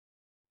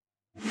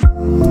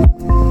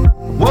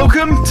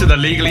Welcome to the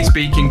Legally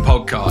Speaking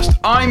podcast.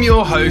 I'm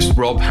your host,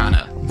 Rob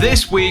Hanna.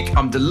 This week,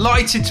 I'm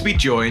delighted to be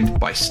joined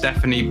by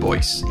Stephanie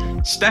Boyce.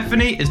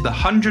 Stephanie is the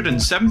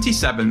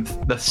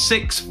 177th, the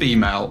 6th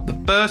female, the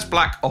first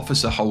black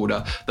officer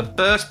holder, the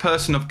first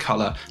person of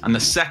colour, and the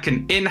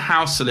second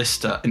in-house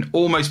solicitor in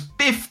almost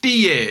 50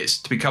 years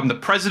to become the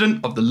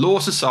president of the Law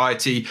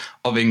Society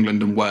of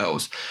England and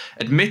Wales.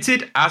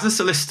 Admitted as a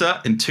solicitor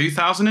in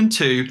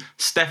 2002,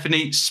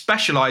 Stephanie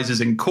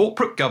specialises in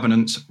corporate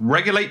governance,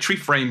 regulatory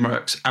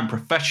frameworks, and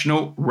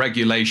professional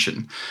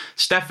regulation.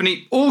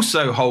 Stephanie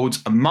also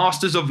holds a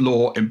Masters of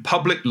Law in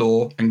Public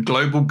Law and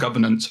Global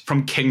Governance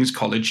from King's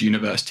College,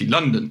 University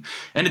London.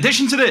 In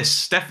addition to this,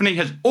 Stephanie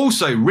has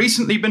also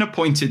recently been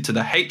appointed to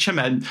the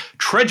HMN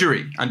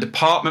Treasury and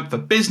Department for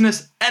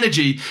Business,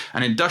 Energy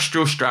and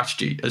Industrial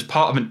Strategy as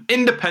part of an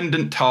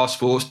independent task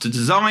force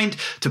designed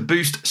to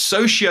boost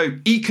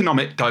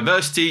socio-economic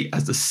diversity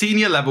at the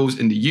senior levels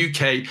in the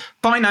UK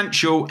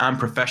financial and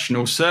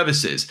professional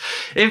services.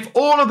 If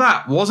all of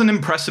that wasn't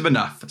impressive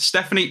enough,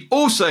 Stephanie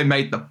also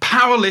made the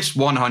Powerlist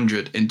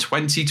 100 in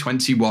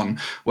 2021,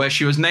 where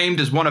she was named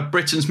as one of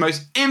Britain's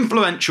most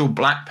influential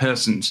black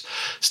persons.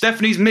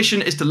 Stephanie's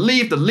mission is to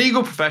leave the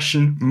legal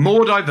profession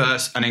more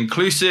diverse and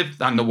inclusive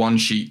than the one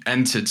she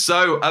entered.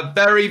 So a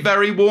very,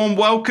 very warm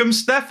welcome,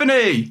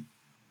 Stephanie.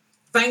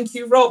 Thank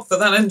you, Rob, for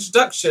that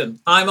introduction.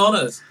 I'm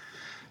honoured.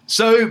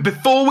 So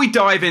before we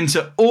dive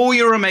into all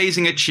your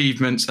amazing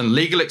achievements and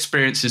legal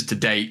experiences to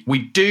date, we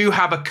do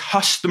have a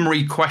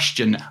customary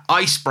question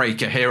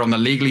icebreaker here on the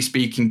Legally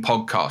Speaking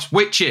podcast,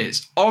 which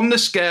is, on the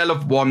scale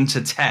of 1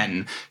 to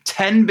 10,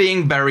 10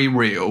 being very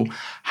real,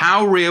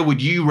 how real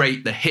would you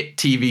rate the hit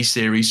TV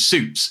series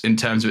Suits in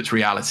terms of its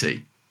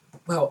reality?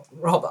 Well,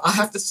 Rob, I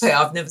have to say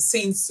I've never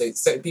seen Suits,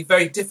 so it'd be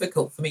very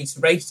difficult for me to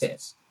rate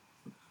it.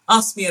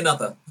 Ask me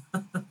another.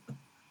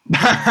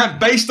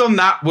 Based on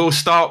that, we'll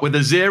start with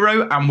a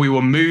 0 and we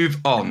will move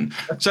on.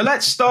 So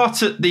let's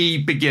start at the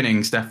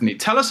beginning, Stephanie.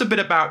 Tell us a bit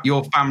about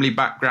your family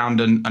background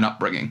and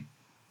upbringing.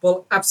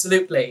 Well,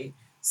 absolutely.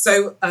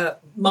 So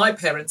my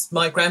grandparents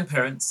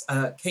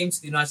came to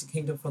the United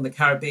Kingdom from the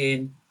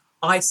Caribbean,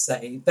 they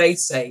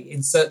say,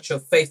 in search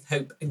of faith,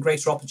 hope and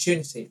greater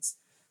opportunities.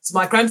 So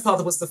my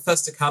grandfather was the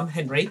first to come,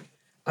 Henry,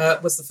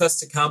 was the first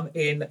to come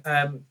in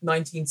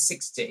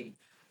 1960.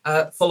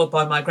 Followed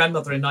by my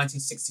grandmother in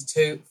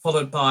 1962,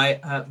 followed by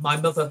my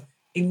mother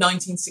in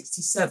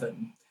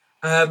 1967.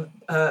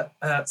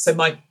 So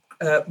my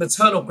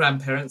maternal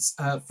grandparents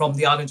from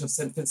the island of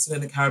St. Vincent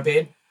in the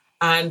Caribbean,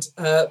 and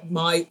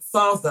my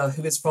father,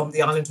 who is from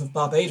the island of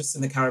Barbados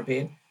in the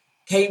Caribbean,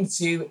 came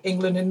to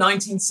England in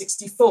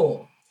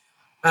 1964.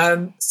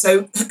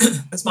 So,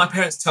 as my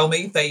parents tell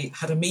me, they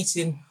had a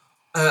meeting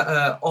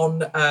in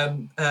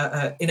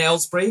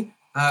Aylesbury,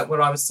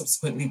 where I was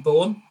subsequently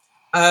born.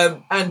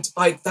 And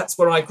that's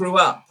where I grew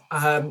up,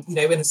 in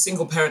a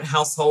single-parent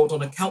household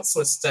on a council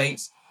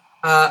estate.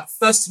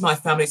 First in my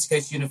family to go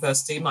to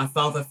university. My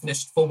father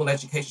finished formal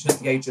education at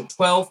the age of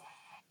 12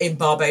 in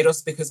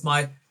Barbados because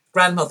my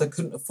grandmother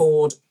couldn't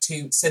afford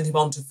to send him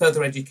on to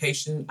further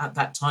education at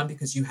that time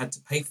because you had to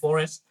pay for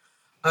it.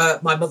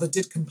 My mother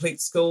did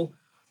complete school.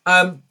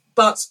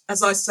 But,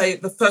 as I say,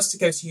 the first to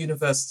go to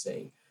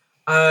university.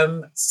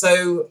 And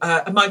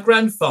my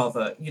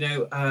grandfather,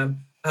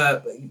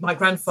 my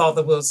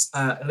grandfather was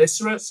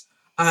illiterate,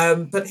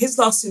 but his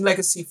lasting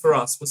legacy for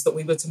us was that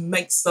we were to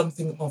make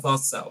something of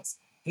ourselves.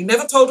 He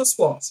never told us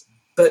what,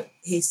 but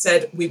he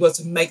said we were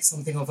to make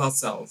something of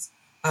ourselves.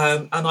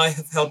 And I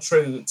have held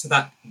true to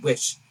that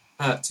wish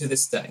to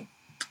this day.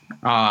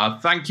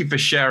 Thank you for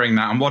sharing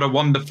that. And what a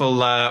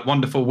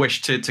wonderful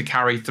wish to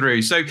carry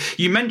through. So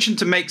you mentioned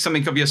to make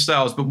something of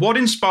yourselves, but what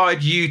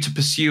inspired you to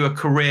pursue a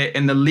career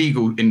in the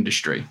legal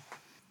industry?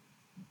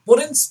 What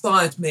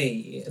inspired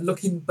me,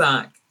 looking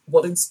back,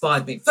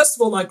 first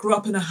of all, I grew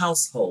up in a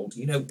household,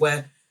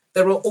 where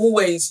there were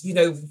always,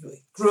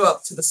 grew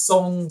up to the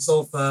songs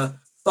of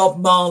Bob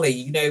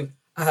Marley,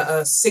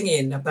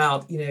 singing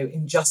about,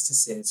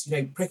 injustices,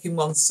 pricking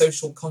one's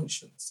social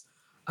conscience.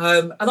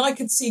 And I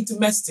could see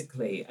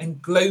domestically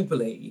and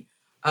globally,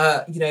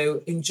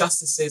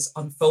 injustices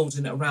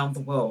unfolding around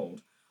the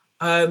world.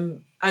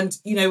 And then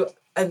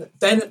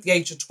at the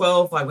age of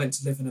 12, I went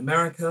to live in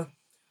America.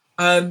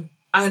 And,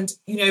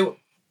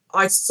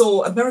 I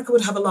saw America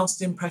would have a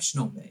lasting impression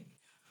on me.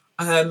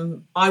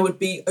 I would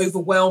be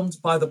overwhelmed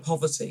by the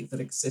poverty that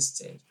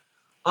existed.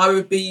 I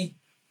would be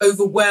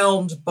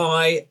overwhelmed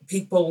by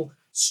people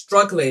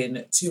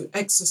struggling to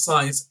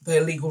exercise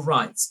their legal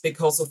rights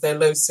because of their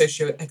low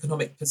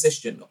socioeconomic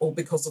position or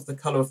because of the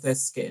colour of their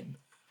skin.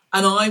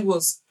 And I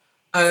was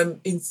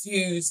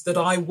enthused that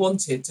I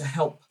wanted to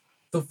help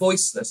the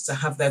voiceless to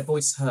have their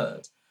voice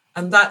heard.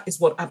 And that is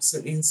what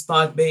absolutely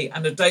inspired me.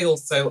 And a day or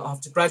so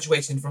after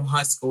graduating from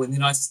high school in the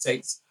United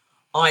States,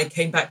 I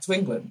came back to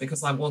England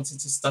because I wanted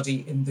to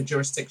study in the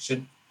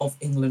jurisdiction of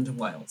England and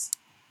Wales.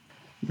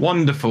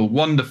 Wonderful,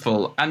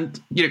 wonderful. And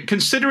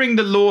considering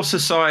the Law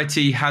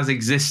Society has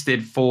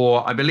existed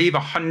for, I believe,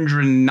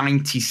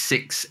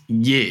 196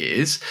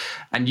 years,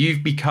 and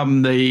you've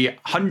become the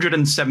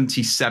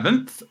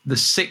 177th, the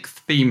sixth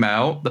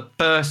female, the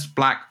first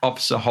black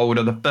officer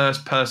holder, the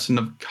first person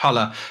of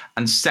colour,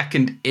 and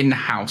second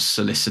in-house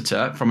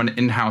solicitor from an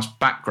in-house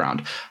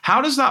background.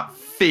 How does that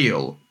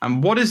feel,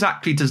 and what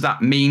exactly does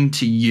that mean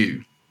to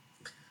you?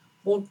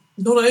 Well,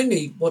 not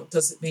only what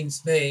does it mean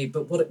to me,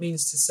 but what it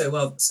means to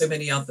so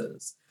many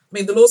others. I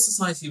mean, the Law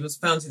Society was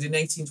founded in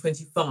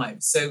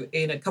 1825. So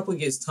in a couple of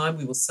years' time,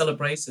 we will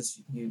celebrate,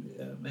 as you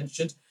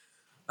mentioned,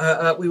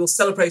 we will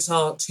celebrate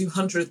our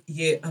 200th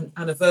year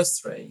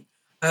anniversary.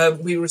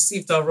 We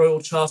received our Royal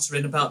Charter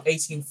in about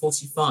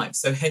 1845.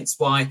 So hence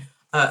why,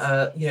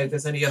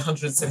 there's only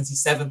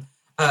 177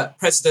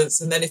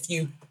 presidents. And then if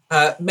you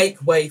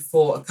make way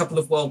for a couple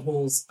of world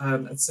wars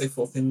and so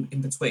forth in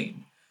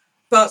between.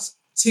 But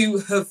to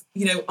have,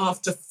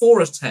 after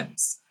four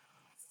attempts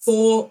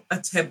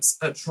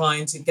at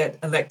trying to get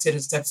elected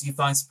as Deputy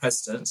Vice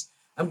President.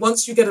 And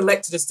once you get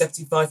elected as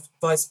Deputy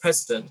Vice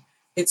President,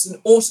 it's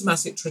an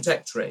automatic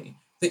trajectory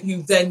that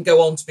you then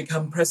go on to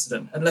become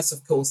President, unless,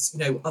 of course,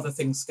 other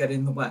things get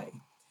in the way.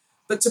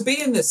 But to be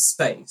in this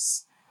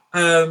space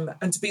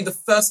and to be the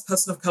first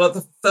person of colour,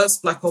 the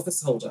first black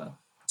office holder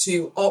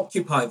to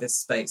occupy this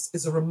space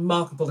is a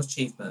remarkable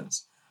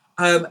achievement.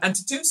 And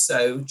to do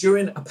so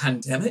during a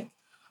pandemic,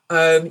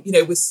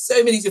 with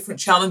so many different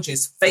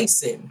challenges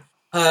facing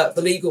the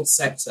legal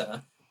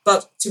sector,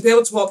 but to be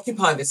able to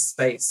occupy this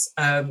space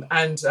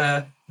and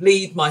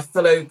lead my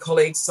fellow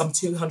colleagues, some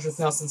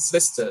 200,000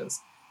 solicitors,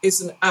 is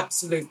an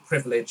absolute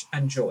privilege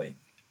and joy.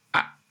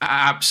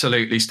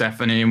 Absolutely,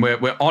 Stephanie. And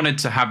we're honoured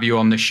to have you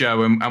on the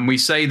show. And we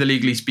say the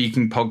Legally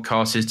Speaking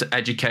podcast is to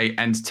educate,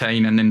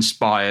 entertain and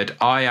inspired.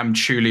 I am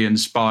truly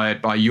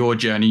inspired by your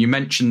journey. You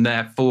mentioned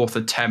their fourth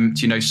attempt,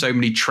 so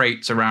many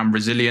traits around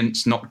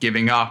resilience, not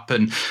giving up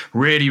and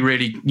really,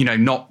 really,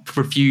 not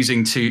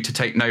refusing to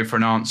take no for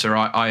an answer.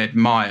 I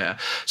admire.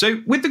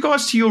 So with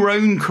regards to your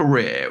own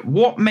career,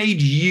 what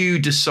made you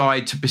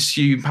decide to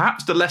pursue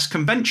perhaps the less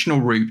conventional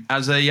route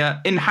as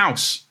a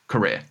in-house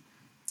career?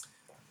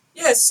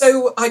 Yeah,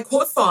 so I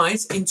qualified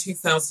in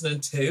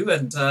 2002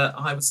 and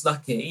I was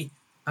lucky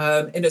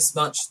in as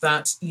much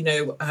that,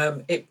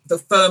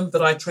 the firm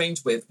that I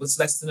trained with was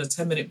less than a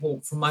 10-minute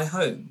walk from my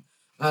home,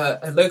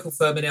 a local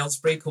firm in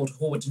Aylesbury called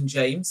Horwood and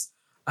James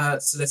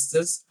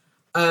Solicitors.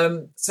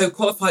 So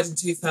qualified in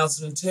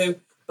 2002.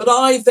 But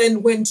I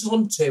then went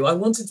on I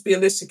wanted to be a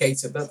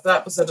litigator, but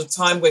that was at a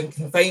time when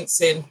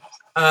conveyancing,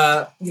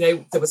 there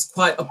was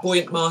quite a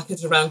buoyant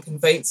market around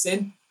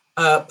conveyancing.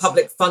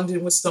 Public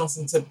funding was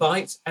starting to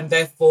bite, and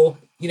therefore,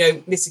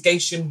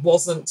 litigation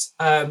wasn't,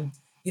 that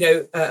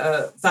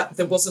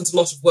there wasn't a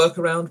lot of work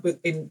around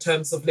in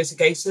terms of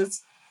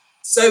litigators.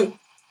 So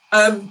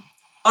I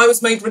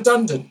was made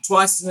redundant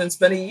twice in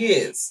as many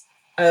years.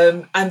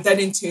 And then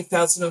in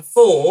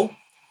 2004,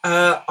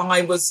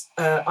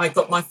 I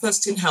got my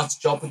first in-house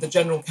job with the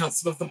General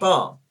Counsel of the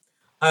Bar.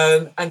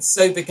 And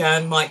so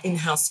began my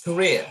in-house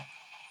career.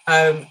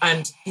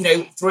 And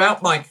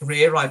throughout my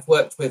career, I've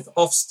worked with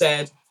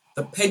Ofsted,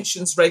 the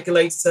pensions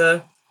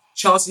regulator,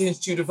 Chartered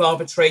Institute of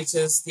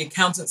Arbitrators, the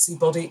accountancy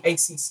body,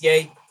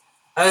 ACCA,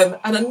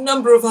 and a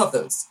number of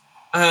others.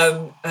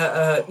 And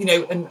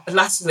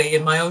latterly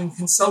in my own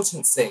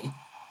consultancy,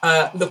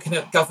 looking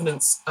at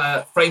governance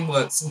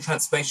frameworks and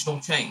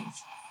transformational change.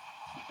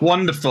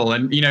 Wonderful.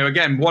 And,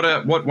 again, what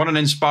an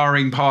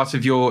inspiring part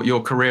of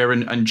your career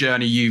and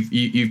journey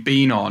you've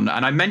been on.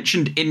 And I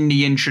mentioned in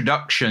the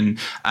introduction,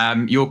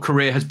 your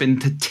career has been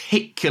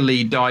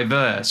particularly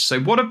diverse. So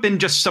what have been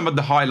just some of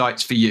the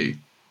highlights for you?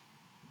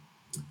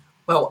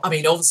 Well, I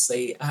mean,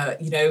 obviously,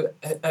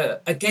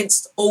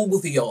 against all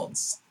the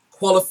odds,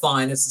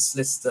 qualifying as a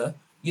solicitor,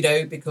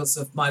 because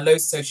of my low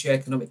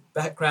socioeconomic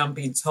background,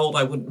 being told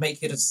I wouldn't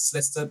make it as a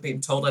solicitor,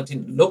 being told I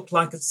didn't look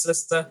like a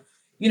solicitor,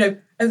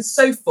 and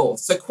so forth.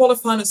 So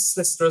qualifying as a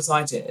solicitor as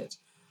I did.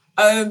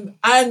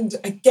 And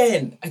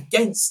again,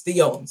 against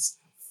the odds,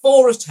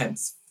 4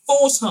 attempts,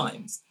 4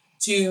 times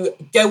to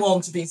go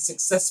on to be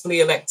successfully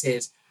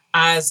elected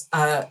as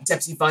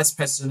Deputy Vice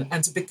President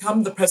and to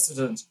become the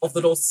President of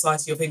the Law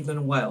Society of England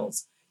and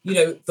Wales.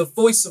 The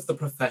voice of the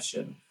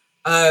profession,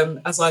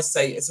 as I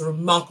say, is a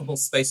remarkable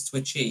space to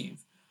achieve.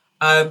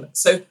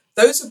 So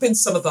those have been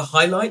some of the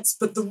highlights,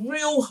 but the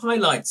real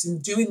highlights in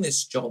doing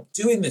this job,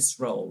 doing this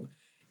role,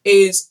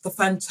 is the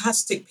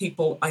fantastic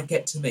people I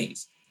get to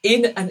meet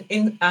in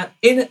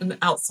and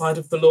outside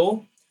of the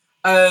law,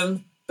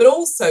 but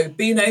also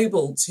being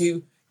able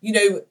to,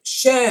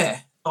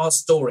 share our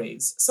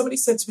stories. Somebody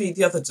said to me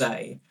the other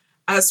day,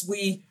 as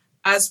we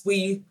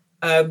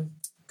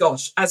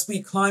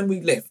climb, we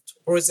lift,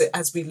 or is it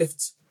as we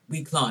lift,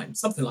 we climb,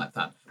 something like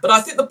that. But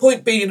I think the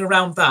point being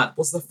around that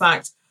was the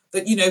fact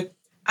that,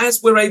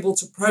 as we're able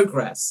to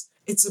progress,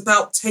 it's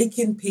about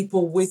taking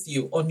people with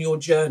you on your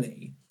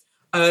journey.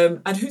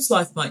 And whose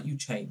life might you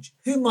change?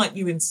 Who might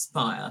you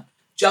inspire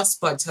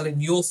just by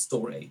telling your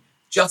story,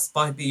 just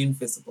by being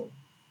visible?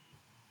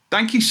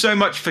 Thank you so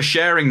much for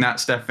sharing that,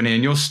 Stephanie.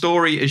 And your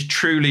story is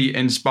truly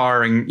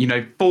inspiring.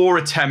 4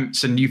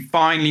 attempts and you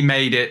finally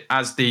made it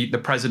as the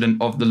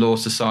president of the Law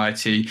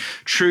Society.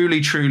 Truly,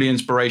 truly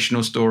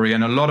inspirational story.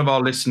 And a lot of our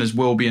listeners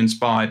will be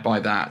inspired by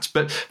that.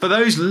 But for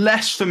those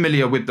less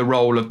familiar with the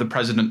role of the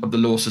president of the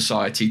Law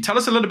Society, tell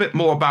us a little bit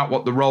more about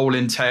what the role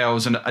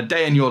entails and a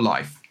day in your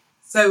life.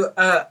 So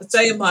a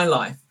day in my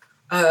life.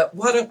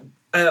 Why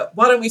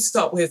don't we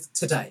start with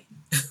today?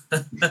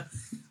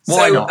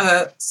 Why not?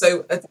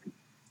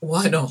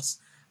 Why not?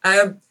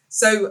 A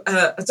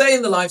day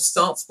in the life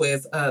starts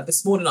with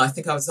this morning. I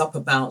think I was up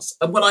about,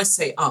 and when I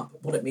say up,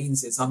 what it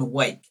means is I'm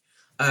awake.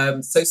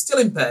 So still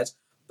in bed,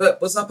 but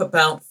was up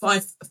about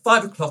 5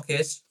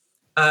 o'clock-ish.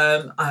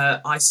 I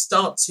was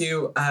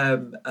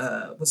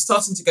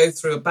starting to go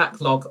through a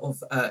backlog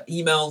of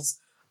emails.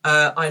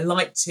 I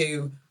like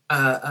to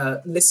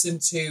listen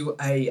to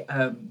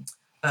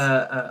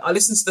I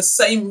listen to the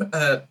same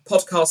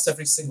podcast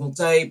every single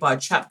day by a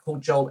chap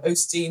called Joel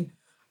Osteen.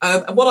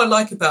 And what I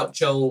like about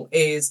Joel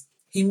is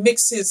he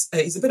mixes,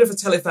 he's a bit of a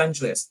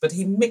televangelist, but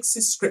he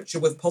mixes scripture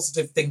with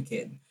positive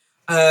thinking.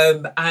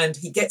 And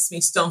he gets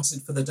me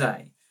started for the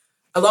day.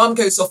 Alarm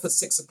goes off at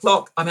 6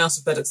 o'clock. I'm out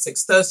of bed at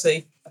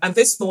 6:30. And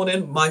this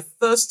morning, my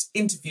first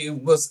interview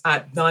was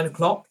at 9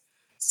 o'clock.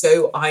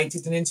 So I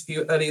did an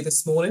interview earlier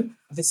this morning.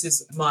 This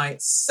is my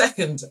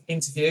second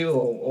interview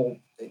or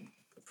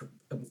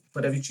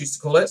whatever you choose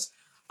to call it.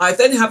 I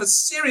then have a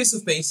series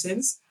of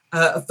meetings,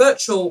 a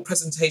virtual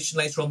presentation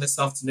later on this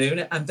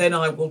afternoon, and then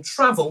I will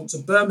travel to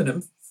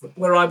Birmingham,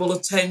 where I will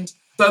attend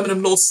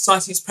Birmingham Law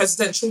Society's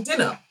presidential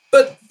dinner.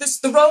 But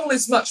the role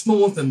is much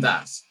more than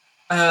that.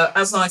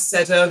 As I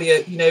said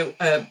earlier,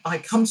 I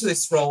come to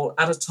this role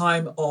at a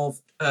time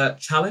of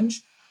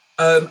challenge,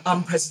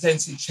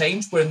 unprecedented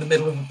change. We're in the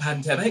middle of a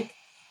pandemic.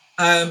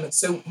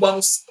 So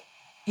whilst,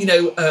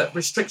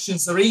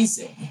 restrictions are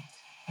easing,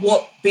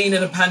 what being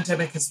in a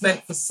pandemic has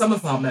meant for some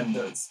of our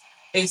members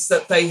is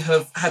that they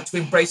have had to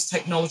embrace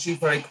technology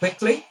very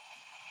quickly,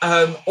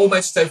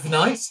 almost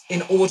overnight,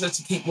 in order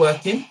to keep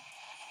working,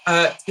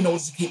 in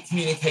order to keep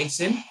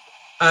communicating.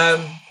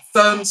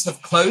 Firms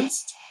have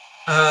closed,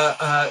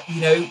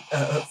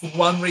 for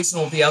one reason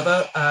or the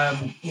other,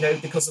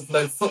 because of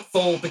low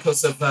footfall,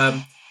 because of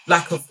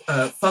lack of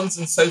funds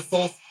and so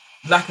forth,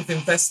 lack of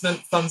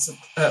investment, firms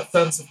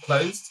have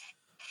closed.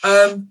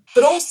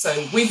 But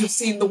also, we have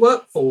seen the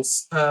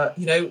workforce,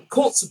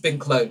 courts have been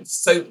closed.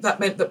 So that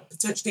meant that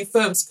potentially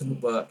firms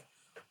couldn't work.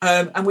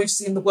 And we've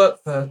seen the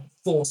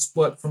workforce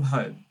work from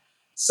home.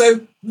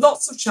 So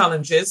lots of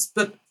challenges,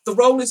 but the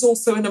role is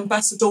also an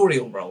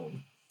ambassadorial role.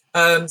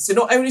 So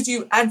not only do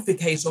you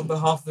advocate on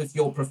behalf of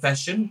your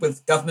profession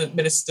with government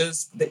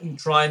ministers that you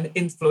try and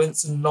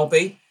influence and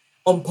lobby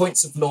on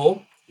points of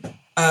law,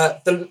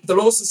 the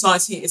Law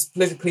Society is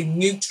politically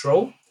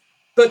neutral.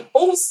 But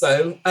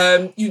also,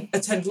 you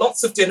attend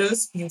lots of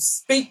dinners, you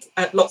speak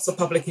at lots of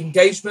public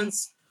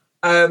engagements.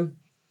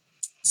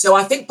 So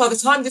I think by the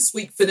time this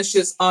week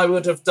finishes, I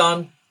would have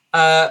done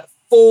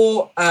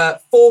 4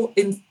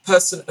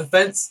 in-person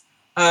events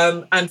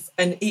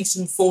and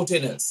eaten 4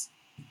 dinners.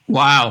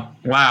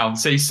 Wow.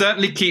 So you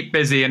certainly keep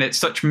busy, and it's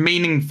such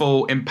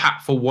meaningful,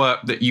 impactful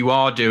work that you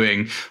are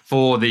doing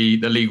for the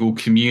legal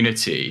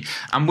community.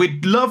 And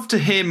we'd love to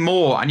hear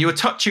more. And you were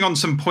touching on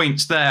some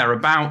points there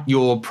about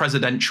your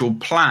presidential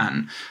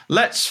plan.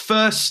 Let's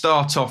first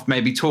start off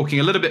maybe talking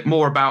a little bit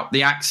more about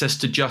the access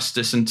to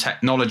justice and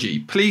technology.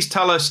 Please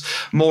tell us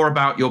more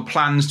about your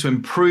plans to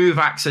improve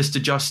access to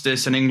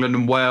justice in England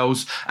and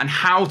Wales and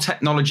how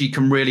technology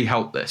can really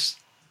help this.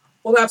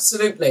 Well,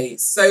 absolutely.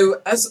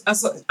 So as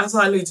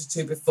I alluded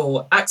to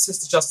before, access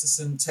to justice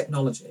and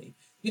technology,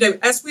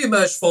 as we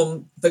emerge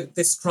from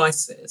this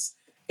crisis,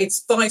 it's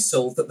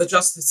vital that the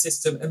justice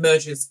system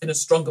emerges in a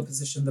stronger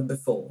position than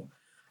before.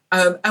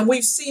 And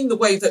we've seen the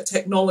way that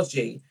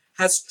technology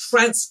has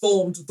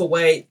transformed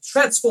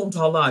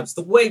our lives,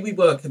 the way we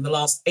work in the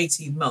last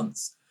 18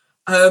 months.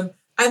 And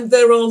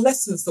there are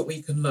lessons that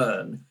we can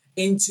learn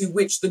into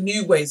which the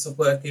new ways of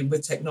working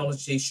with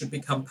technology should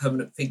become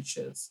permanent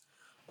features.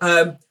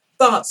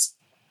 But,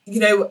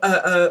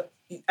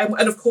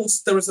 and of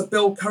course, there is a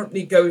bill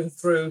currently going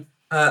through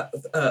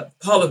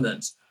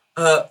Parliament,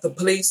 the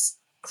Police,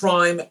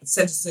 Crime,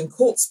 Sentencing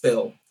Courts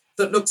Bill,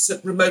 that looks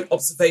at remote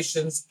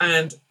observations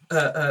and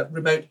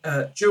remote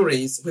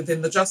juries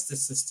within the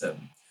justice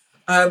system.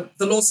 The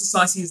Law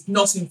Society is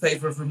not in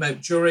favour of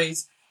remote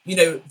juries.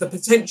 The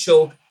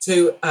potential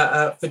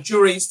for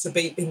jurors to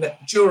be in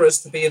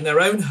their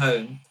own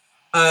home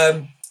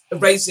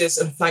raises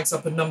and flags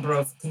up a number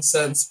of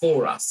concerns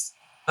for us.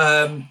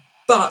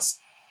 But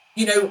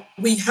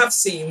we have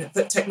seen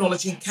that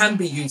technology can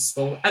be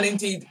useful, and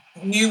indeed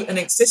new and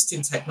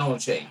existing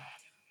technology.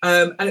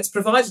 And it's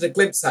provided a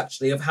glimpse,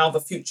 actually, of how the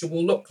future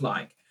will look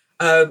like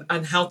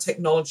and how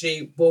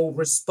technology will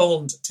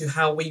respond to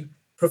how we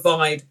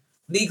provide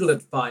legal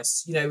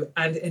advice,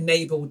 and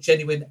enable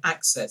genuine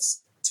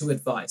access to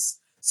advice.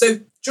 So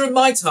during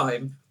my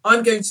time,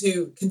 I'm going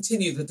to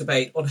continue the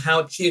debate on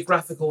how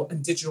geographical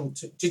and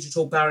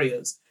digital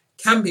barriers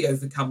can be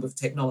overcome with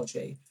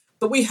technology.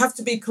 But we have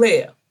to be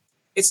clear.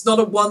 It's not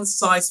a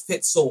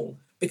one-size-fits-all,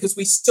 because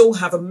we still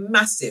have a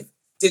massive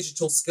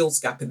digital skills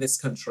gap in this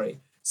country.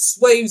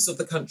 Swathes of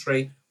the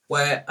country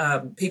where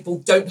people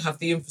don't have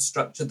the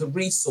infrastructure, the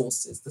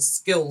resources, the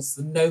skills,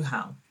 the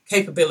know-how,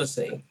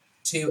 capability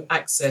to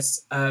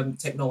access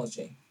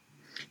technology.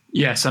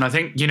 Yes, and I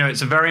think,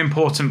 it's a very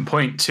important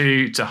point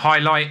to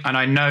highlight. And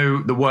I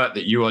know the work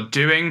that you are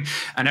doing,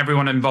 and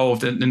everyone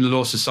involved in the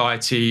Law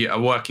Society are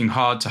working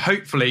hard to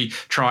hopefully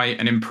try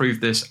and improve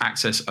this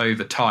access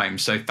over time.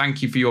 So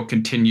thank you for your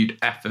continued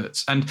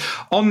efforts. And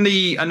on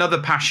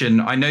another passion,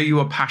 I know you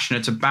are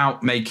passionate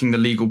about making the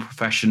legal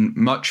profession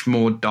much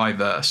more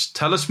diverse.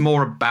 Tell us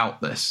more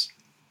about this.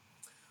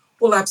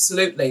 Well,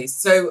 absolutely.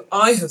 So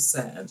I have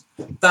said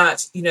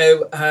that,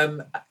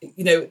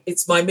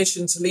 it's my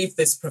mission to leave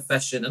this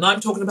profession. And I'm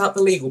talking about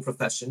the legal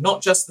profession,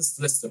 not just the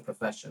solicitor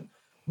profession,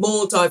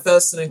 more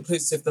diverse and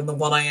inclusive than the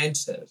one I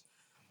entered.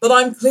 But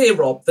I'm clear,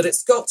 Rob, that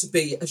it's got to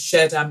be a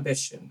shared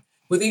ambition,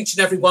 with each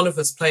and every one of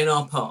us playing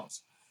our part.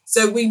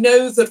 So we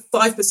know that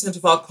 5%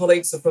 of our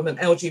colleagues are from an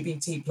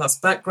LGBT plus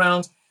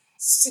background,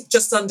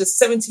 just under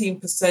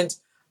 17%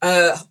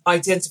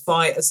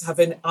 identify as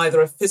having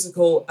either a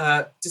physical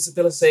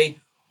disability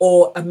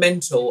or a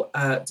mental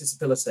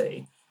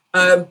disability.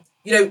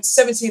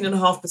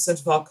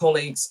 17.5% of our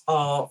colleagues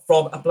are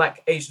from a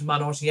Black, Asian,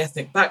 minority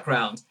ethnic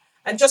background,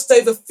 and just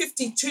over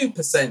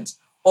 52%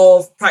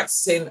 of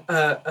practicing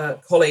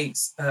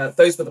colleagues,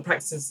 those with a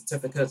practicing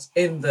certificate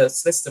in the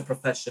solicitor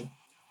profession,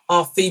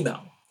 are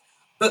female.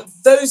 But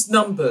those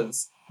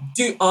numbers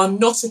are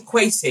not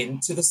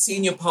equating to the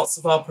senior parts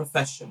of our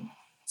profession.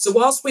 So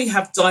whilst we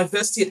have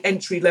diversity at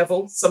entry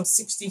level, some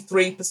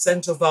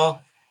 63% of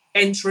our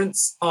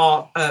entrants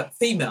are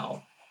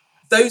female,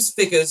 those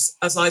figures,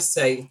 as I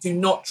say, do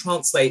not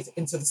translate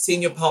into the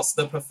senior parts of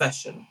the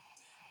profession.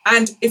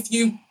 And if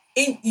you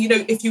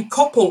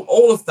couple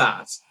all of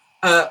that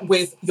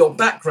with your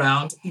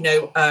background,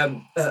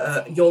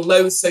 your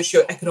low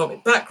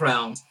socioeconomic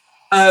background,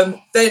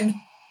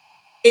 then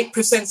it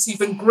presents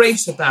even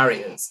greater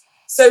barriers.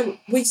 So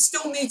we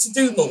still need to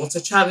do more to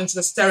challenge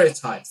the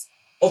stereotypes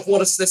of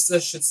what a solicitor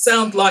should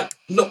sound like,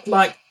 look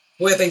like,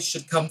 where they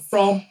should come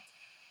from.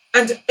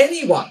 And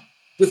anyone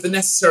with the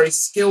necessary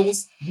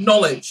skills,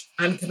 knowledge,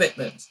 and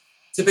commitment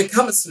to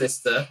become a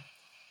solicitor,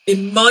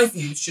 in my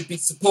view, should be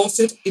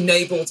supported,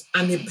 enabled,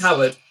 and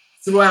empowered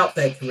throughout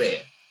their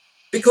career.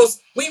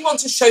 Because we want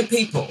to show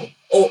people,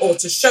 or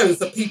to show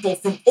that people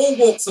from all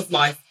walks of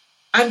life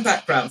and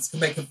backgrounds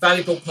can make a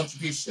valuable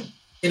contribution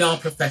in our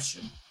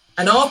profession.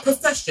 And our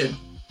profession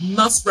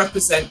must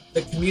represent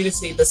the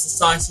community, the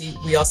society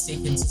we are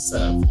seeking to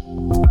serve.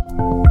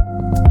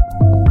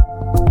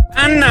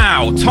 And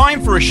now,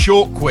 time for a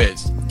short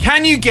quiz.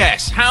 Can you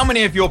guess how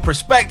many of your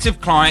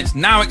prospective clients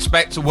now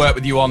expect to work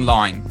with you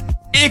online?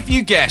 If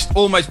you guessed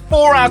almost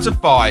 4 out of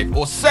 5,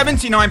 or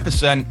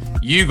 79%,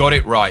 you got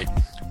it right.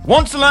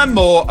 Want to learn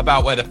more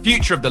about where the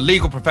future of the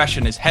legal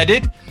profession is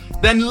headed?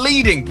 Then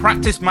leading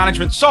practice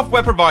management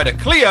software provider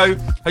Clio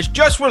has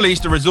just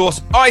released a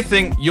resource I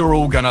think you're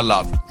all going to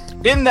love.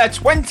 In their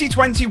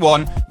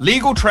 2021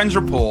 Legal Trends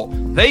Report,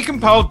 they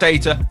compiled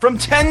data from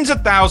tens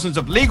of thousands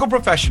of legal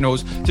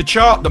professionals to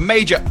chart the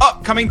major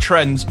upcoming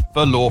trends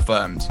for law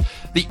firms.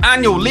 The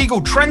annual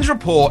Legal Trends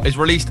Report is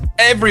released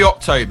every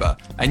October,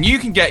 and you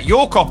can get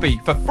your copy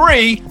for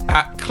free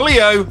at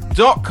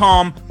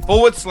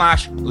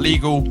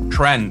clio.com/legal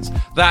trends.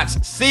 That's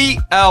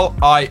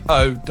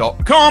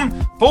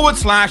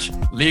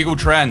CLIO.com/legal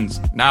trends.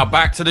 Now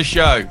back to the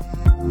show.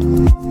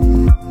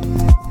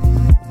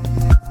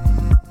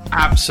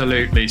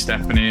 Absolutely,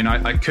 Stephanie, and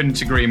I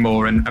couldn't agree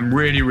more, and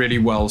really, really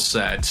well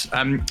said.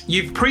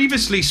 You've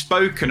previously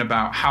spoken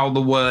about how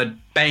the word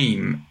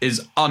BAME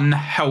is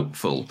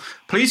unhelpful.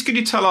 Please could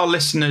you tell our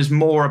listeners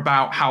more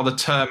about how the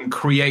term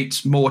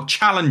creates more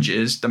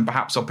challenges than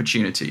perhaps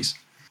opportunities?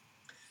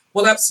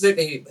 Well,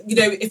 absolutely.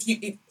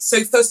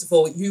 So first of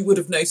all, you would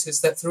have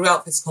noticed that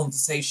throughout this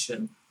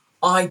conversation,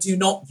 I do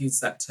not use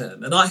that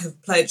term, and I have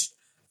pledged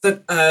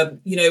that,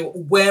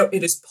 where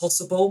it is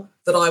possible,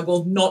 that I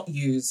will not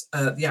use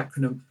the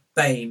acronym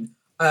BAME,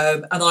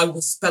 and I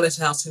will spell it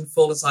out in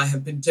full as I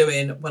have been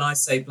doing when I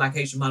say Black,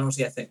 Asian,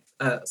 minority ethnic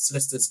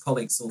solicitors,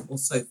 colleagues, or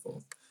so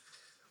forth.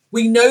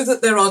 We know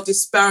that there are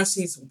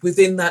disparities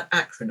within that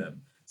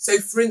acronym. So,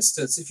 for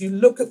instance, if you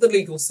look at the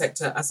legal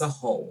sector as a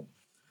whole,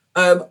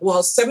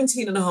 while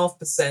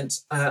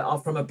 17.5% are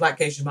from a Black,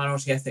 Asian,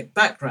 minority ethnic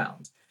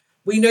background,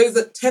 we know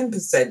that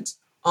 10%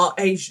 are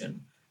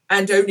Asian,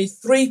 and only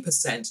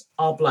 3%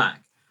 are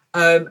Black,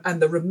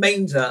 and the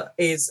remainder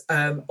is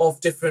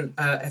of different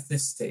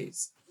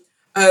ethnicities.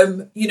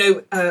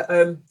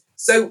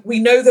 So we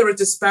know there are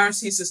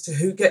disparities as to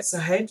who gets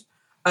ahead.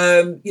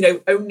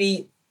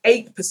 Only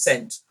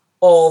 8%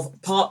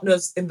 of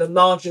partners in the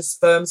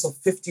largest firms of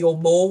 50 or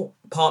more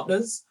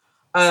partners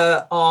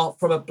are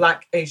from a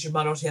Black, Asian,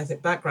 minority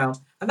ethnic background.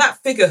 And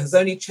that figure has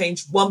only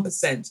changed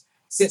 1%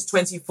 since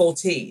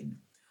 2014.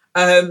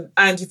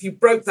 And if you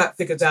broke that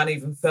figure down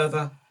even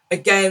further,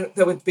 again,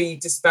 there would be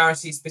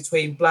disparities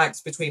between blacks,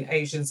 between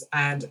Asians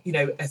and,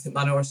 ethnic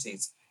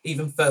minorities,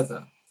 even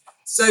further.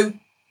 So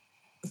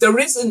there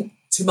isn't,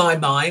 to my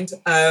mind,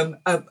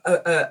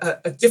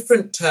 a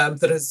different term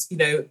that has,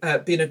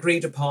 been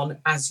agreed upon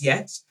as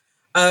yet.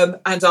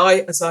 And I,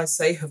 as I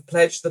say, have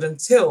pledged that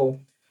until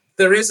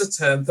there is a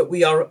term that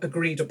we are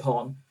agreed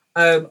upon,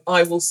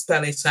 I will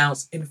spell it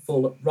out in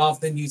full rather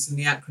than using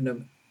the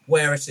acronym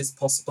where it is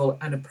possible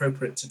and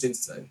appropriate to do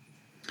so.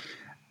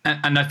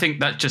 And I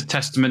think that's just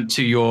testament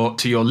to your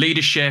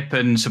leadership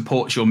and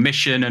supports your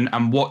mission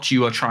and what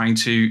you are trying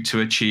to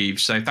achieve.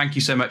 So thank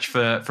you so much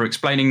for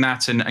explaining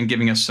that and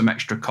giving us some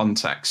extra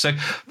context. So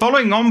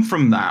following on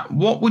from that,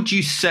 what would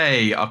you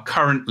say are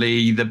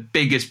currently the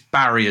biggest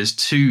barriers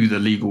to the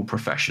legal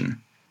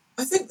profession?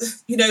 I think,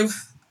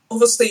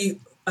 obviously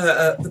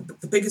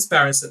the biggest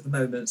barriers at the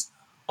moment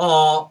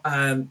are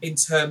in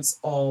terms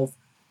of,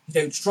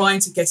 trying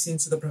to get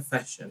into the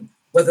profession,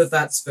 whether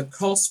that's for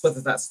cost,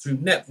 whether that's through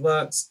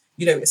networks,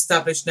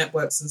 established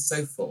networks and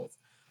so forth.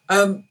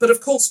 But of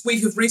course,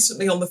 we have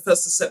recently, on the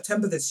 1st of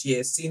September this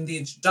year, seen the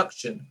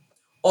introduction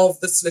of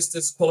the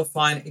Solicitors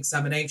Qualifying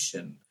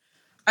Examination.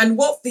 And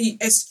what the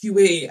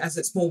SQE, as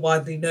it's more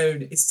widely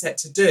known, is set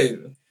to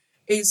do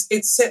is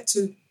it's set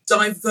to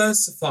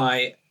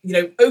diversify,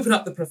 open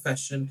up the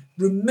profession,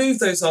 remove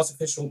those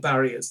artificial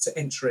barriers to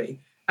entry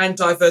and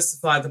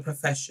diversify the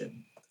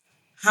profession.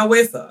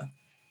 However,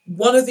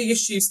 one of the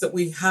issues that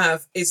we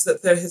have is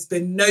that there has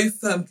been no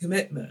firm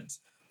commitment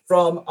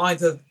from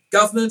either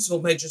government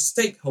or major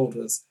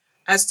stakeholders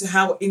as to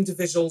how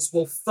individuals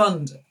will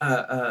fund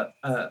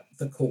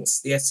the course,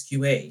 the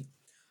SQE.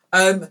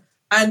 And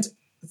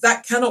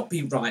that cannot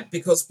be right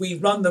because we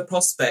run the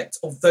prospect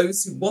of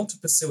those who want to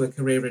pursue a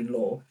career in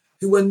law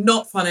who are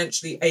not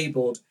financially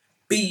abled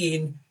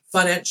being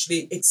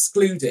financially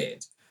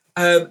excluded.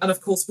 And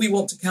of course, we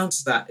want to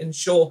counter that,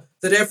 ensure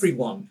that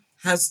everyone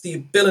has the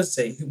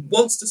ability, who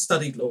wants to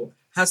study law,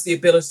 has the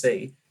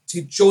ability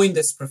to join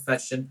this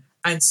profession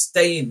and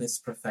stay in this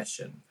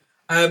profession.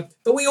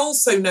 But we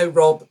also know,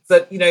 Rob,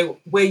 that,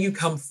 where you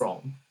come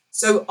from.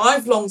 So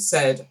I've long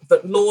said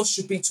that law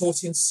should be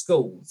taught in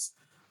schools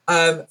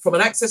from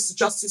an access to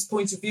justice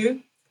point of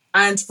view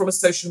and from a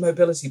social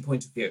mobility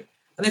point of view.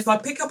 And if I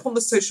pick up on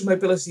the social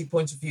mobility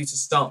point of view to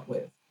start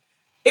with,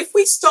 if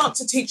we start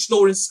to teach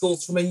law in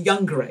schools from a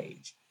younger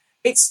age,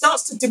 it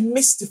starts to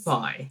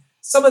demystify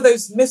some of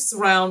those myths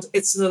around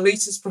it's an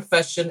elitist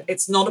profession,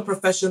 it's not a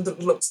profession that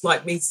looks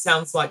like me,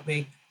 sounds like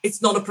me,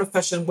 it's not a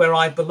profession where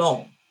I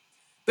belong.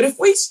 But if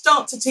we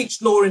start to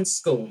teach law in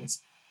schools,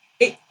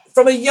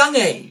 from a young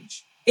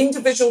age,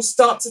 individuals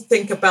start to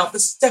think about the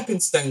stepping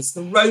stones,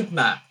 the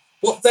roadmap,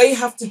 what they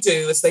have to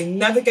do as they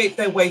navigate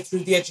their way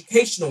through the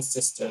educational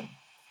system,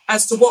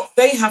 as to what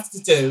they have to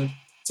do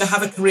to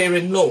have a career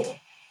in law.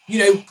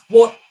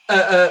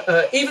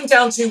 Even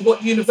down to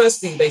what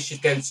university they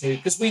should go to,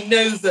 because we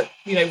know that,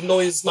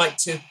 lawyers like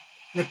to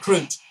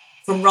recruit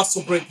from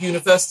Russell Group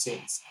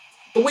universities.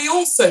 But we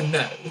also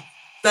know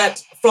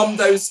that from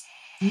those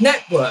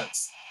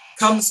networks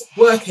comes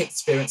work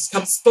experience,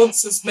 comes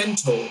sponsors,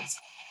 mentors.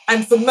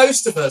 And for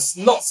most of us,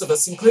 lots of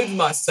us, including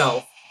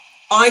myself,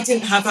 I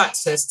didn't have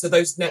access to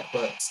those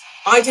networks.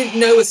 I didn't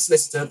know a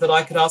solicitor that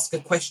I could ask a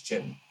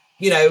question,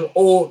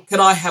 or can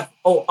I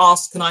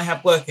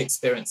have work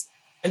experience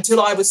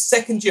until I was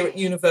second year at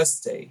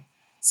university.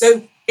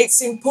 So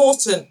it's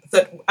important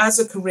that as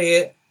a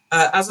career,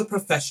 as a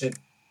profession,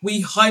 we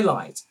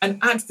highlight and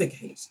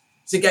advocate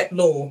to get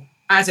law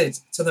added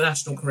to the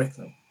national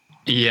curriculum.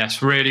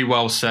 Yes, really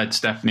well said,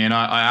 Stephanie. And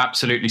I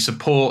absolutely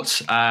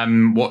support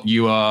what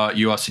you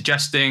are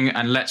suggesting.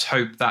 And let's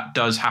hope that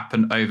does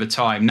happen over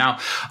time. Now,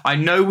 I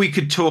know we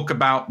could talk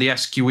about the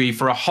SQE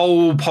for a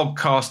whole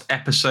podcast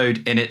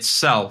episode in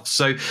itself.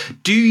 So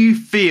do you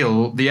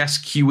feel the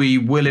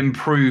SQE will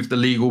improve the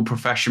legal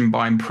profession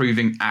by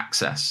improving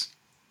access?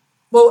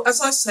 Well, as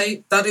I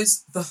say, that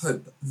is the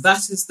hope.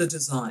 That is the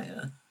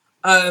desire.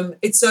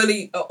 It's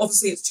early.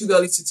 Obviously, it's too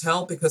early to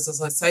tell because,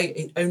 as I say,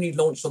 it only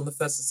launched on the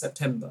 1st of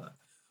September.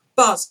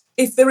 But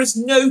if there is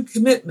no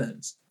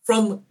commitment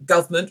from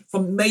government,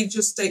 from major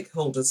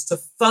stakeholders to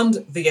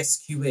fund the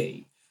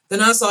SQE, then,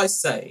 as I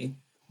say,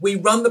 we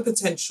run the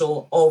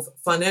potential of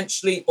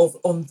financially of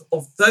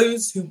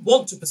those who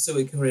want to pursue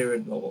a career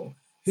in law,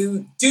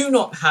 who do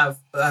not have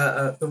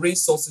the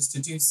resources to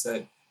do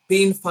so,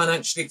 being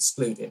financially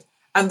excluded.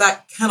 And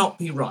that cannot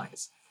be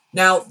right.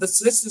 Now, the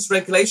Solicitors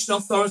Regulation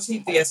Authority,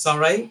 the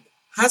SRA,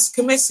 has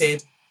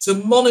committed to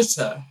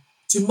monitoring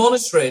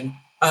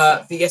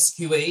the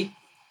SQE,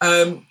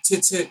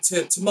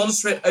 to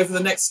monitor it over the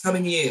next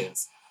coming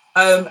years.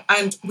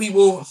 And we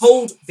will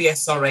hold the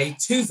SRA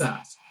to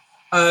that.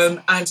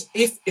 And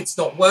if it's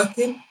not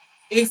working,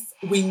 if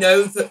we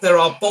know that there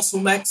are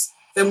bottlenecks,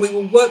 then we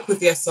will work with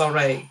the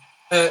SRA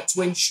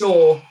to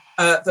ensure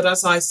that,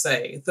 as I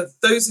say,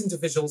 that those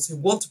individuals who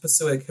want to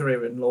pursue a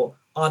career in law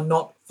are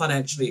not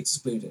financially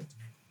excluded.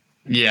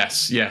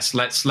 Yes.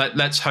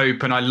 Let's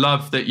hope. And I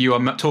love that you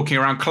are talking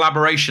around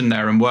collaboration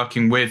there and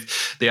working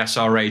with the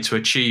SRA to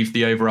achieve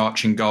the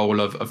overarching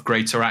goal of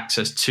greater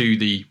access to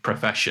the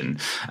profession.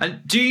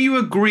 And do you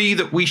agree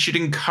that we should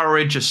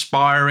encourage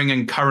aspiring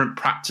and current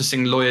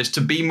practicing lawyers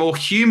to be more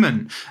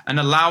human and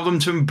allow them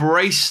to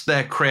embrace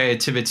their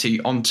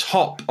creativity on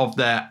top of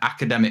their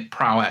academic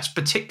prowess,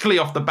 particularly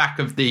off the back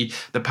of the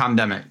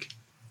pandemic?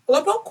 Well,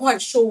 I'm not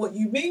quite sure what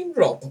you mean,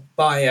 Rob,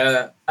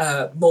 by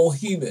more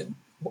human.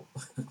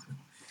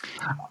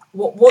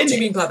 What do you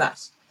mean by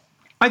that?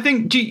 I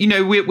think,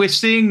 we're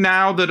seeing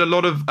now that a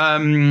lot of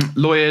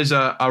lawyers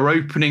are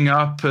opening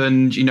up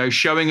and,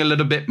 showing a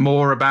little bit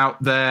more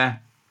about their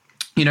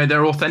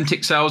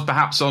authentic selves,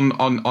 perhaps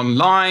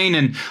online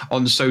and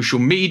on social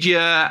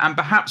media, and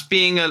perhaps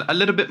being a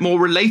little bit more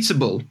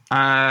relatable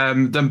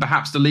than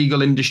perhaps the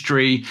legal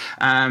industry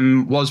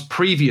was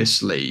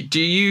previously. Do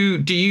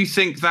you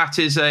think that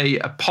is a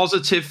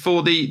positive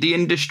for the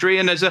industry?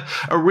 And there's a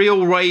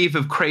real wave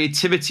of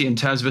creativity in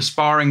terms of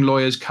aspiring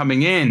lawyers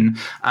coming in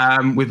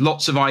with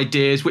lots of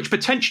ideas, which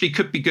potentially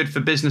could be good for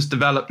business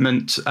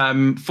development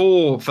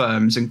for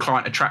firms and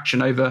client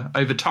attraction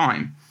over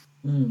time.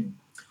 Mm.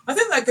 I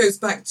think that goes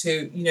back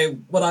to,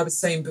 what I was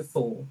saying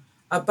before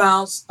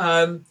about,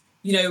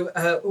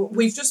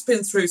 we've just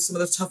been through some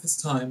of the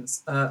toughest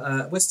times.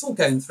 We're still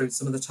going through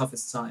some of the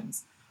toughest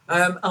times.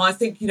 And I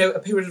think, a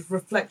period of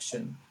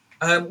reflection.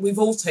 We've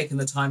all taken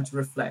the time to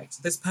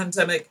reflect. This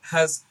pandemic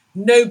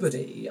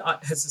nobody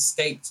has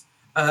escaped,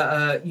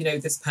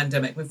 this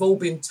pandemic. We've all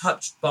been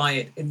touched by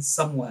it in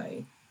some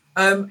way.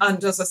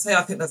 And as I say,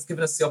 I think that's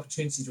given us the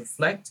opportunity to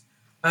reflect.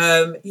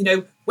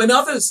 When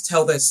others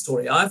tell their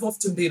story, I've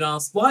often been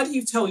asked, why do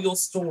you tell your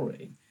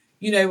story?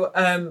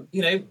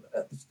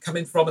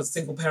 Coming from a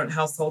single parent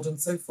household and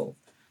so forth.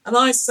 And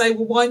I say,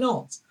 well, why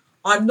not?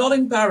 I'm not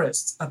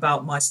embarrassed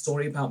about my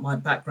story, about my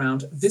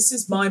background. This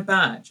is my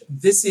badge.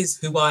 This is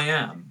who I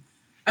am.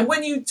 And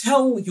when you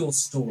tell your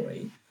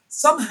story,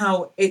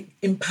 somehow it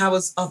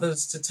empowers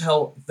others to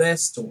tell their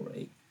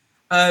story.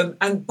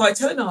 And by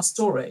telling our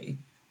story,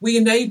 we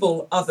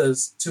enable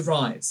others to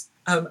rise.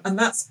 And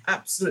that's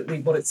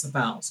absolutely what it's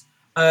about.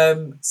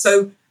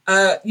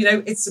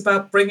 It's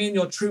about bringing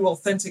your true,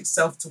 authentic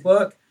self to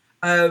work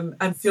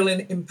and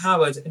feeling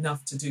empowered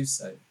enough to do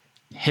so.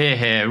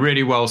 Here.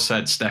 Really well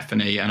said,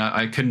 Stephanie. And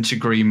I couldn't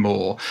agree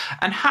more.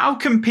 And how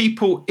can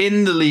people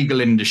in the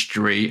legal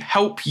industry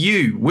help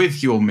you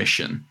with your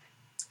mission?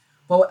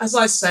 Well, as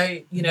I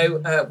say,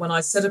 when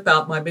I said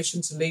about my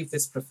mission to leave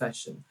this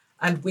profession,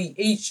 and we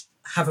each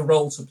have a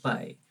role to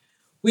play,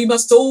 we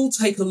must all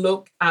take a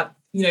look at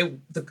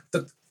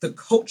the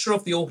culture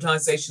of the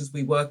organisations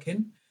we work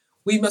in.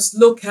 We must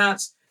look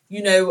at,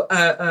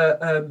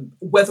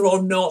 whether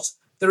or not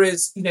there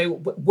is,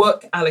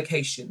 work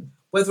allocation,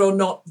 whether or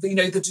not,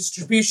 the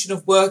distribution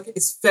of work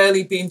is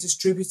fairly being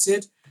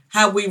distributed,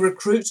 how we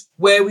recruit,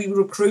 where we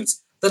recruit,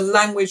 the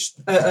language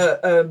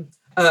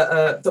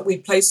that we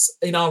place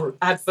in our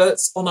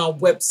adverts on our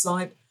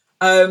website.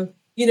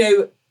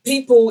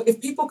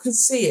 If people can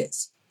see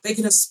it, they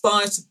can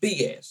aspire to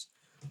be it.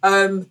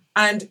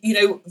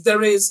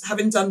 There is,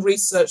 having done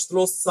research, the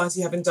Law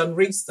Society having done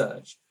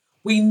research,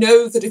 we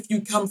know that if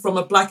you come from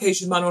a Black,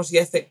 Asian, minority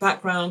ethnic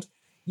background,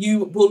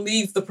 you will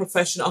leave the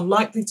profession,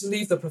 unlikely to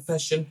leave the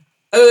profession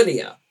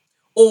earlier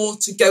or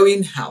to go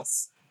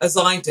in-house, as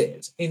I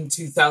did in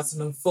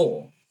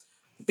 2004.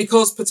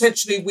 Because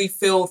potentially we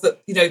feel that,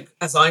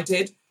 as I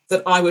did,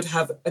 that I would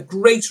have a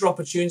greater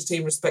opportunity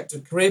in respect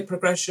of career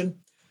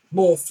progression,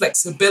 more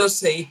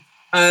flexibility,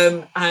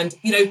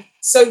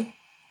 so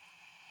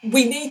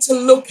we need to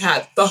look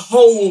at the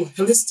whole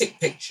holistic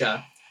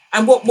picture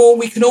and what more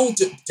we can all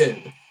do.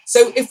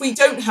 So if we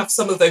don't have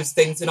some of those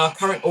things in our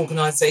current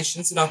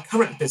organisations, in our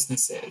current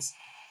businesses,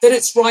 then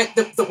it's right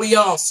that we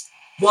ask,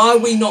 why are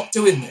we not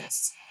doing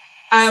this?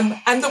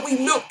 And that we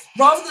look,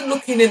 rather than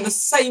looking in the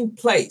same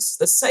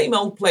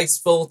old place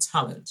for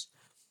talent,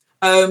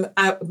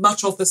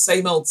 much of the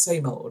same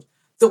old,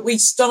 that we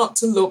start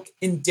to look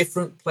in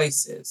different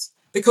places.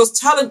 Because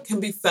talent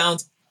can be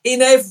found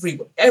in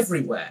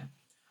everywhere.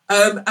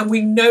 And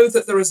we know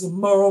that there is a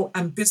moral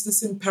and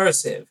business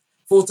imperative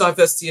for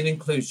diversity and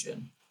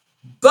inclusion.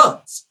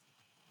 But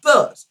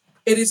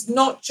it is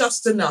not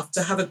just enough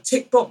to have a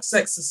tick box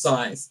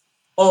exercise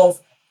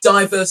of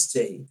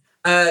diversity.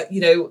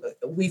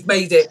 We've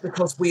made it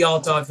because we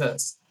are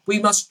diverse. We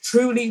must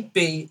truly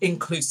be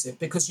inclusive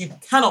because you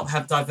cannot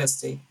have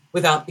diversity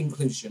without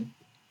inclusion.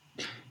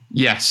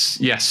 Yes,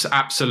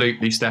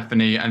 absolutely,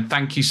 Stephanie. And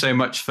thank you so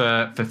much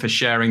for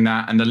sharing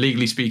that. And the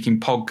Legally Speaking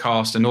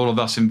podcast and all of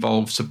us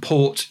involved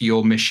support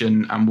your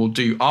mission, and we'll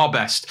do our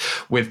best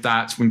with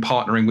that when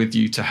partnering with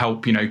you to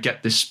help,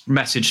 get this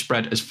message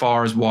spread as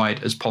far as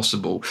wide as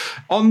possible.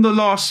 On the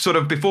last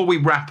before we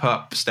wrap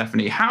up,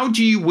 Stephanie, how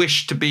do you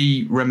wish to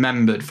be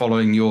remembered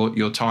following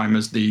your time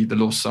as the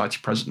Law Society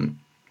president?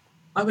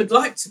 I would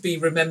like to be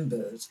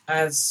remembered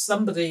as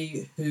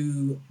somebody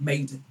who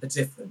made a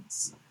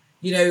difference.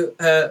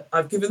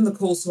 I've given the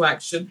call to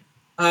action,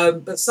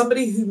 but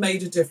somebody who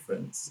made a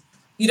difference.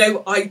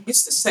 I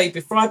used to say,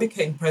 before I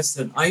became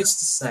president, I used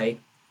to say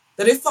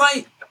that if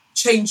I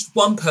changed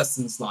one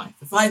person's life,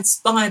 if I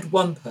inspired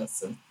one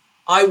person,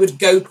 I would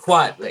go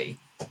quietly,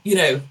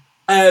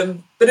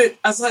 But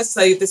as I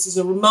say, this is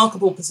a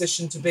remarkable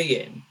position to be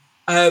in.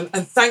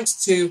 And thanks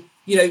to,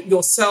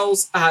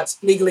 yourselves at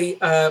Legally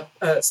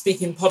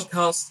Speaking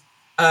Podcast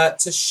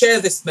to share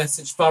this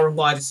message far and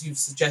wide as you've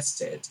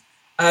suggested,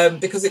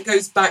 because it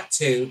goes back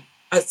to,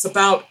 it's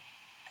about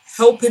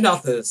helping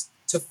others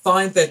to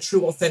find their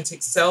true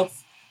authentic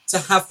self, to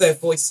have their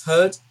voice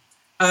heard,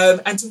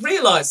 and to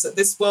realise that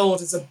this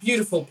world is a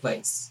beautiful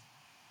place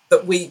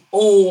that we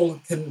all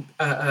can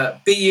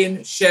be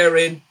in, share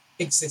in,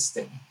 exist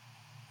in.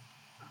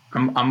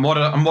 And what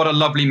a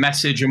lovely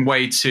message and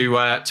way to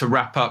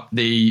wrap up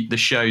the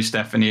show,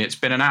 Stephanie. It's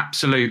been an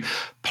absolute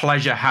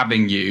pleasure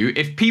having you.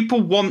 If people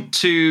want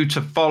to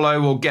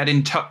follow or get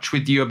in touch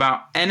with you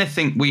about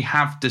anything we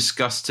have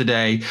discussed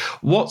today,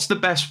 what's the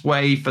best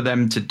way for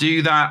them to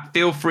do that?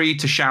 Feel free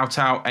to shout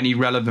out any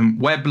relevant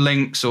web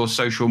links or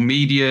social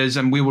medias,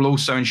 and we will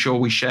also ensure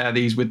we share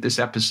these with this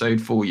episode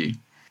for you.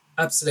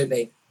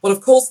 Absolutely. Well,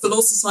 of course, the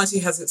Law Society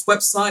has its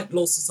website,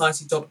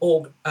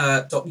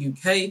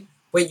 lawsociety.org.uk,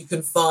 where you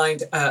can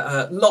find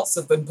lots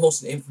of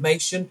important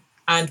information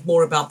and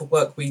more about the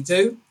work we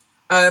do.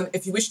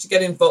 If you wish to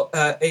get in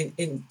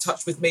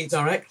touch with me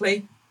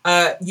directly,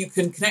 you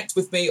can connect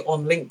with me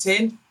on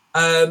LinkedIn,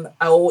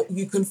 or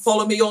you can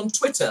follow me on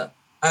Twitter.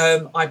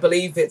 I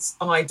believe it's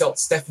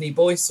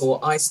i.stephanieboyce or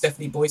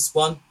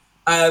iStephanieBoyce1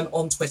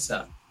 on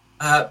Twitter.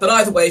 But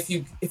either way,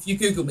 if you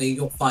Google me,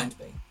 you'll find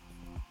me.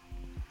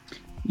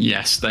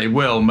 Yes, they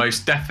will,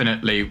 most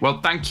definitely.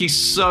 Well, thank you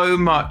so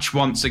much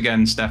once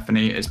again,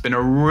 Stephanie. It's been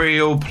a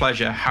real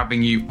pleasure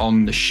having you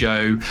on the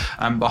show.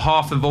 On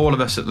behalf of all of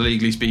us at the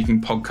Legally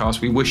Speaking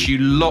Podcast, we wish you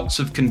lots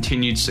of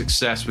continued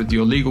success with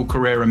your legal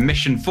career and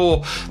mission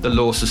for the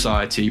Law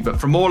Society.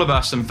 But from all of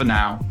us, and for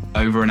now,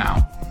 over and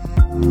out.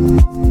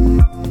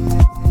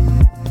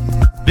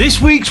 This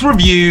week's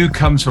review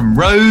comes from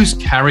Rose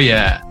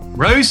Carriere.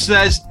 Rose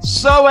says,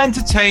 so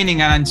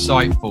entertaining and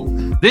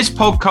insightful. This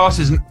podcast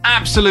is an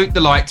absolute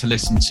delight to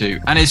listen to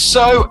and is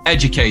so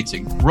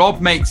educating. Rob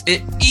makes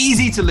it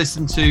easy to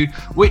listen to,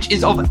 which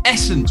is of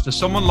essence for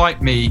someone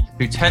like me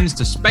who tends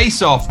to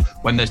space off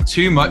when there's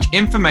too much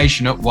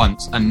information at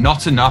once and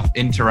not enough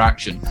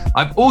interaction.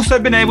 I've also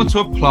been able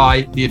to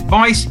apply the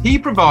advice he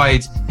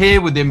provides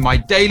here within my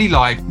daily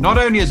life, not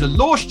only as a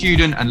law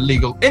student and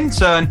legal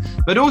intern,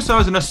 but also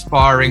as an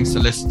aspiring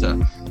solicitor.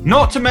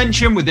 Not to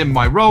mention within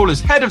my role as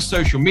head of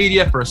social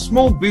media for a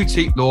small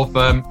boutique law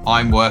firm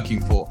I'm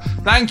working for.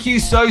 Thank you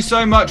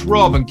so much,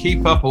 Rob, and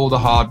keep up all the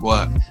hard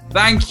work.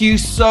 Thank you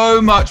so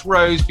much,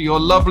 Rose, for your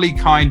lovely,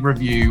 kind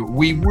review.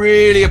 We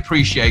really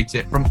appreciate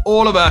it from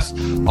all of us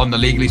on the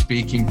Legally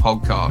Speaking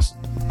Podcast.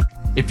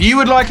 If you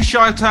would like a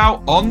shout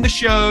out on the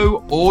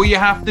show, all you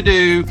have to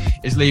do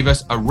is leave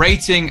us a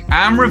rating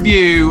and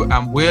review,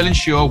 and we'll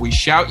ensure we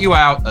shout you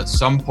out at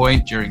some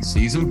point during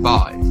season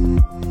 5.